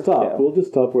the first two. We'll just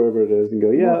stop wherever it is and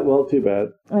go, well, too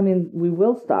bad. I mean, we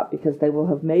will stop because they will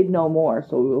have made no more,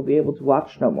 so we will be able to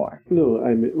watch no more. No,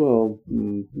 I mean, well...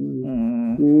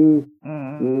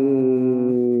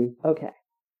 Okay.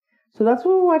 So that's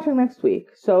what we're watching next week.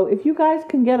 So if you guys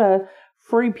can get a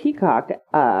free Peacock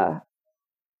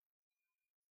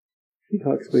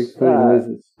Peacocks make funny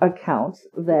noises. Account,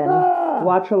 then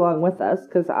watch along with us,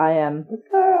 because I'm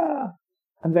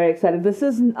very excited. This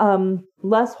is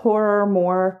less horror,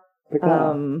 more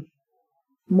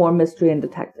mystery and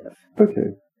detective.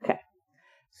 Okay.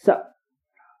 So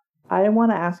I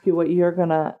want to ask you what you're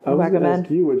gonna recommend.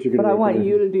 Ask you what you're gonna but recommend. I want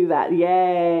you to do that.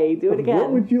 Yay! Do it again.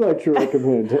 What would you like to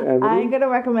recommend, Emily? I'm gonna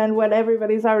recommend what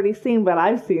everybody's already seen, but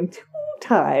I've seen 2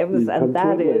 times, and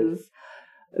that is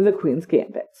The Queen's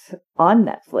Gambit on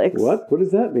Netflix. What? What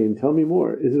does that mean? Tell me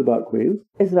more. Is it about queens?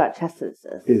 It's about chesses.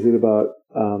 Is it about...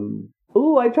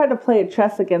 Ooh, I tried to play a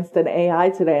chess against an AI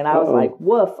today, and I was like,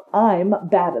 woof, I'm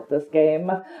bad at this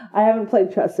game. I haven't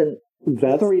played chess in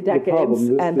 3 decades,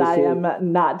 and I am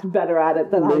not better at it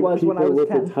than I was when I was 10.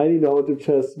 People with a tiny knowledge of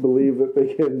chess believe that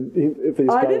they can, if they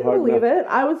I didn't believe it.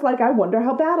 I was like, I wonder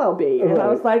how bad I'll be. And I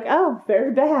was like, oh,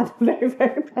 very bad. Very,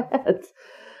 very bad.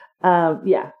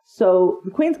 So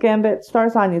The Queen's Gambit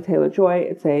stars Anya Taylor-Joy.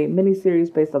 It's a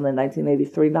miniseries based on the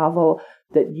 1983 novel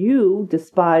that you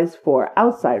despise for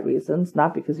outside reasons,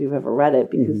 not because you've ever read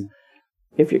it, because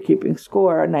if you're keeping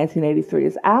score, 1983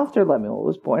 is after Lemuel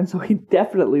was born, so he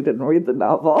definitely didn't read the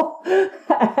novel.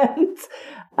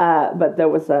 But there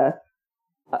was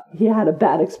he had a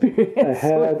bad experience.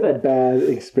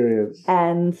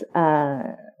 And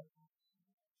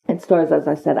it stars, as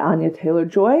I said, Anya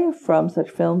Taylor-Joy from such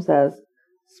films as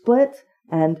Split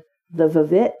and The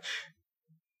Vivitch,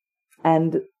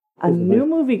 and a new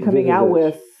movie coming out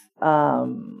with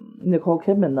Nicole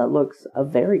Kidman that looks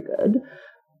very good.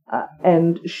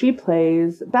 And she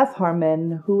plays Beth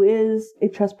Harmon, who is a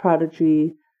chess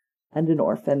prodigy and an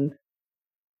orphan.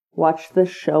 Watch this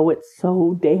show. It's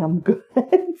so damn good.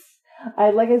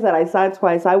 Like I said, I saw it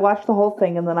twice. I watched the whole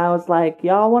thing, and then I was like,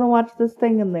 y'all want to watch this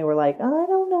thing? And they were like, I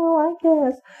don't know, I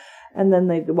guess. And then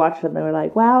they watched it, and they were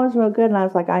like, wow, it was real good. And I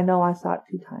was like, I know, I saw it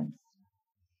 2 times.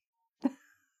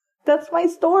 That's my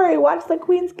story. Watch The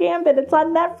Queen's Gambit. It's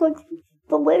on Netflix. It's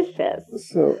delicious.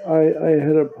 So I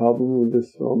had a problem with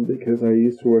this film because I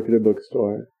used to work at a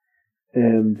bookstore,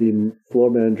 and the floor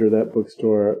manager of that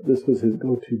bookstore, this was his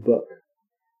go-to book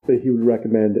that he would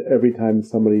recommend every time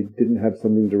somebody didn't have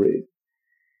something to read.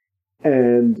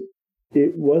 And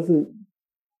it wasn't...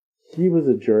 He was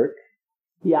a jerk.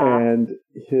 Yeah. And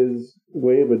his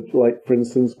way of... Like, for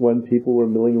instance, when people were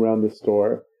milling around the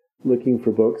store looking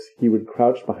for books, he would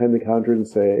crouch behind the counter and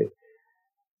say,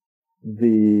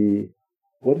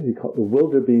 what did he call it? The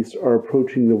wildebeest are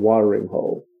approaching the watering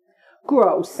hole.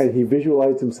 Gross. And he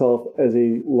visualized himself as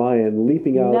a lion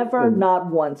leaping out.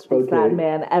 Not once was that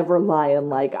man ever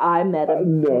lion-like. I met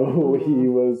him. No, he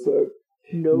was...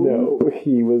 No,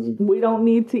 he was... We don't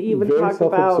need to even talk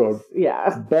about...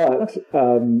 Yeah. But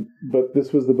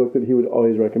this was the book that he would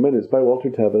always recommend. It's by Walter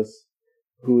Tevis,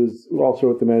 who also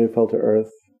wrote The Man Who Fell to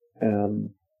Earth. He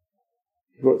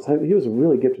was a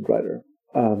really gifted writer.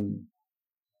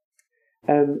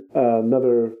 And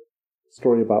another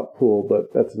story about pool,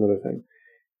 but that's another thing.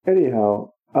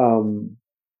 Anyhow,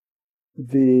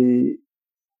 the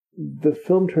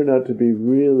film turned out to be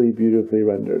really beautifully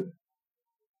rendered.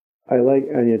 I like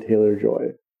Anya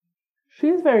Taylor-Joy.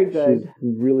 She's very good. She's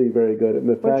really very good. And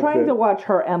We're trying to watch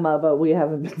her Emma, but we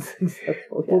haven't been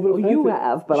successful yet. Well, you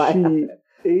have, but I haven't.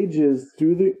 She ages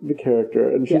through the character,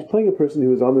 and she's playing a person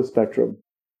who is on the spectrum.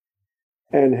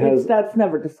 And that's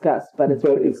never discussed, but it's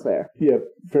pretty clear. Yeah,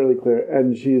 fairly clear.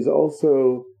 And she's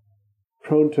also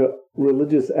prone to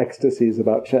religious ecstasies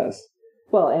about chess.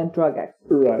 Well, and drug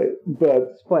ecstasy. Right,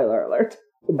 but... Spoiler alert.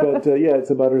 But it's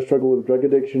about her struggle with drug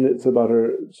addiction. It's about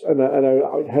her... And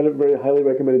I had it very highly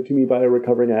recommended to me by a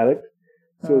recovering addict.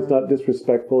 So it's not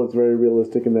disrespectful. It's very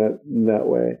realistic in that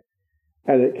way.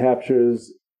 And it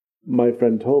captures, my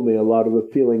friend told me, a lot of the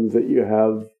feelings that you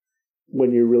have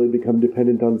when you really become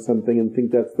dependent on something and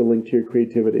think that's the link to your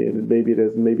creativity. And maybe it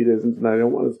is, and maybe it isn't. And I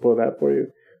don't want to spoil that for you.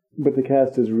 But the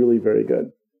cast is really very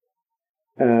good.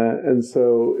 And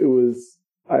so it was...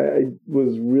 I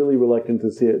was really reluctant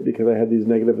to see it because I had these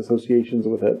negative associations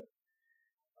with it.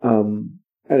 And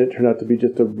it turned out to be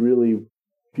just a really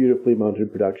beautifully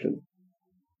mounted production.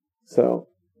 So,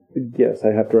 yes,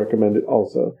 I have to recommend it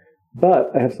also.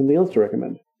 But I have something else to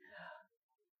recommend.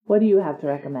 What do you have to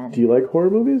recommend? Do you like horror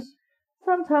movies?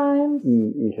 Sometimes.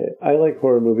 Okay. I like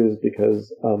horror movies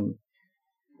because...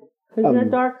 Because you're a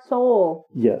dark soul.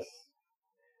 Yes.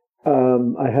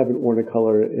 I haven't worn a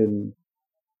color in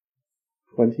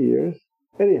 20 years.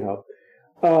 Anyhow,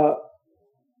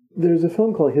 there's a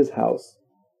film called His House,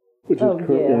 which is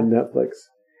currently on Netflix.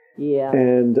 Yeah.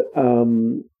 And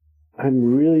I'm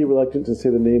really reluctant to say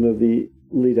the name of the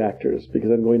lead actors because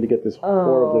I'm going to get this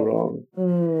horribly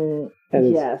wrong.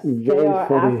 And yes, they are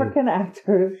funny. African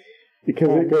actors. Because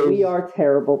it goes... We are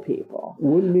terrible people.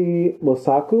 Wunmi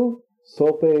Mosaku,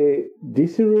 Sope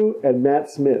Disiru, and Matt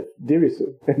Smith.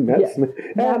 Dirisu. And Matt Smith.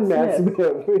 And Matt Smith.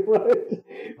 Right?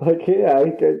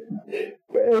 Like,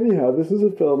 but anyhow, this is a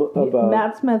film about...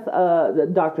 Matt Smith,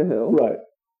 Doctor Who. Right.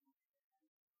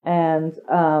 And...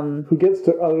 who gets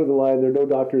to utter the line, there are no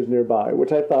doctors nearby,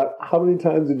 which I thought, how many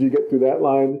times did you get through that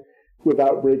line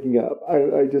without breaking up?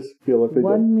 I just feel like they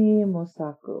Wunmi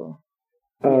Mosaku.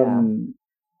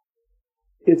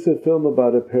 It's a film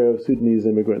about a pair of Sudanese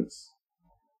immigrants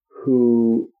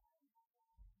who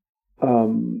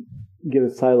get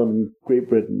asylum in Great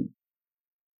Britain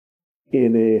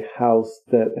in a house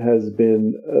that has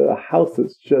been a house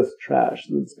that's just trash,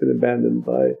 that's been abandoned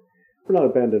by, or not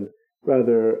abandoned,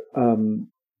 rather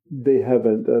they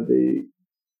haven't, the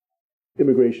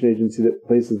immigration agency that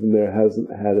places them there hasn't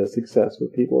had a success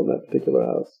with people in that particular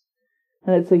house.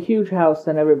 And it's a huge house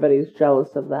and everybody's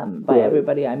jealous of them. By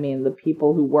everybody, I mean the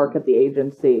people who work at the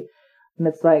agency. And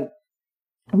it's like,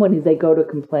 when they go to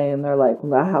complain, they're like,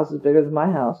 well, that house is bigger than my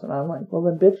house. And I'm like, well,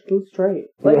 then bitch, go straight.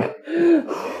 Like,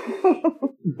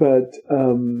 But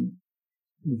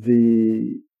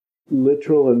the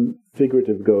literal and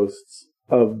figurative ghosts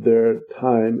of their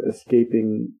time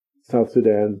escaping South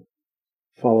Sudan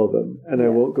follow them. And I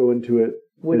won't go into it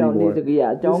We anymore. don't need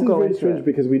to, don't go into it. This is very strange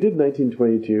because we did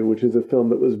 1922, which is a film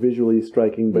that was visually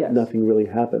striking, but nothing really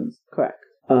happens. Correct.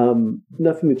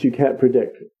 Nothing that you can't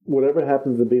predict. Whatever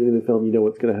happens at the beginning of the film, you know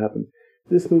what's going to happen.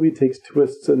 This movie takes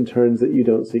twists and turns that you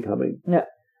don't see coming. Yeah.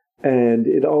 And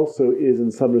it also is,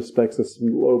 in some respects, a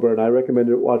slow burn. I recommend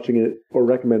watching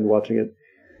it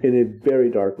in a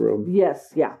very dark room.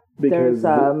 Yes, yeah. Because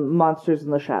there's monsters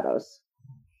in the shadows.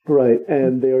 Right,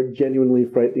 and they are genuinely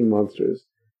frightening monsters.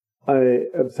 I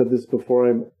have said this before,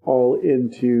 I'm all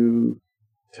into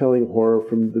telling horror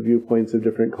from the viewpoints of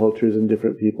different cultures and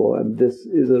different people, and this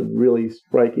is a really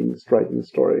striking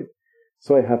story.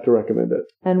 So I have to recommend it.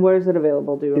 And where is it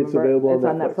available? Do you remember? It's available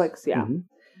on on Netflix. Yeah.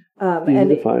 Mm-hmm.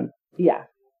 Easy to find. Yeah.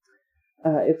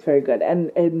 It's very good. And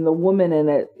the woman in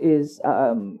it is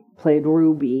played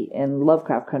Ruby in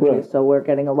Lovecraft Country, right. So we're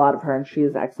getting a lot of her, and she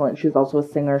is excellent. She's also a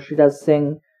singer. She does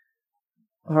sing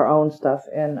her own stuff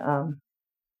in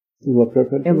Lovecraft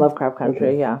Country? In Lovecraft Country,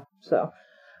 okay. Yeah. So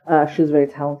she's a very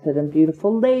talented and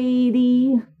beautiful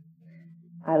lady.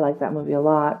 I like that movie a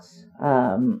lot.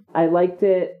 I liked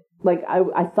it. Like,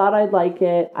 I thought I'd like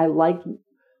it. I liked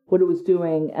what it was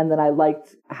doing, and then I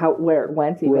liked where it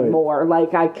went even more.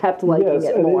 Like, I kept liking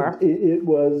it more.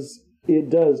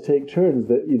 It does take turns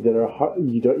that are hard,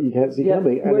 you can't see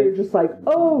coming. Where and you're just like,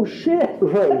 oh shit!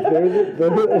 Right,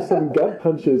 there are some gut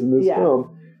punches in this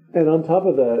film, and on top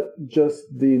of that, just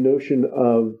the notion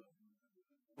of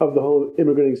the whole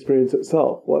immigrant experience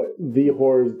itself, like the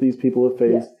horrors these people have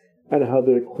faced, and how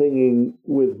they're clinging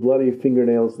with bloody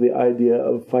fingernails to the idea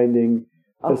of finding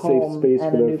a safe space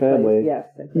for their family. Yes,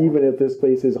 exactly. Even if this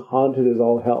place is haunted as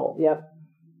all hell.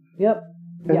 Yep.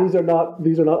 And these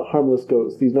are not harmless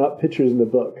ghosts. These are not pictures in the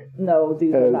book. No,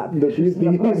 these are not pictures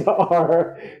in the book. These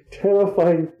are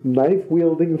terrifying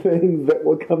knife-wielding things that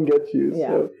will come get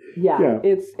you. Yeah. So,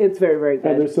 It's very, very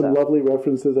good. And there's some lovely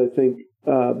references, I think.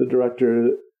 The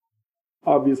director,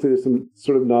 obviously there's some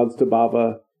sort of nods to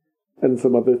Bava and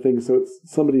some other things. So it's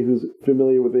somebody who's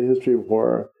familiar with the history of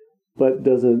horror, but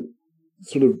doesn't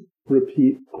sort of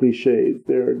repeat cliches.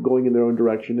 They're going in their own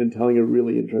direction and telling a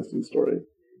really interesting story.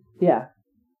 Yeah.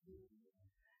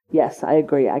 Yes, I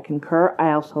agree. I concur.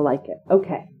 I also like it.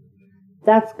 Okay.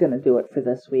 That's going to do it for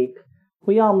this week.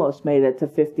 We almost made it to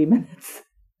 50 minutes.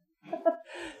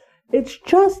 It's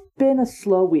just been a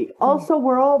slow week. Also,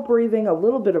 we're all breathing a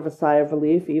little bit of a sigh of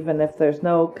relief, even if there's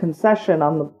no concession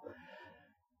on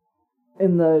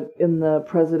in the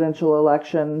presidential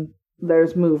election.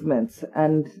 There's movements,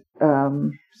 and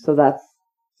so that's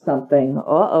something.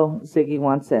 Ziggy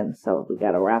wants in, so we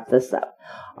got to wrap this up.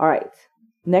 All right.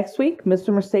 Next week,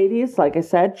 Mr. Mercedes, like I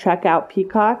said, check out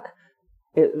Peacock.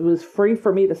 It was free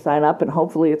for me to sign up, and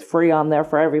hopefully it's free on there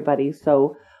for everybody.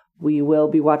 So we will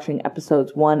be watching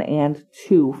episodes 1 and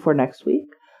 2 for next week.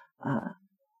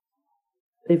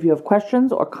 If you have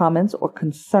questions or comments or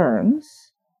concerns,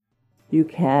 you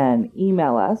can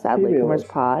email us at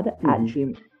latecomerspod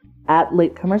at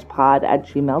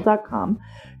latecomerspod@gmail.com.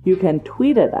 You can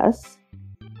tweet at us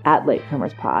at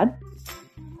latecomerspod.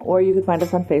 Or you can find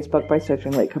us on Facebook by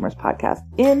searching Latecomers Podcast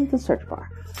in the search bar.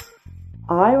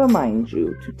 I remind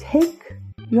you to take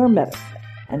your medicine,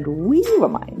 and we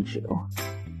remind you,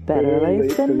 better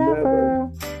late than never.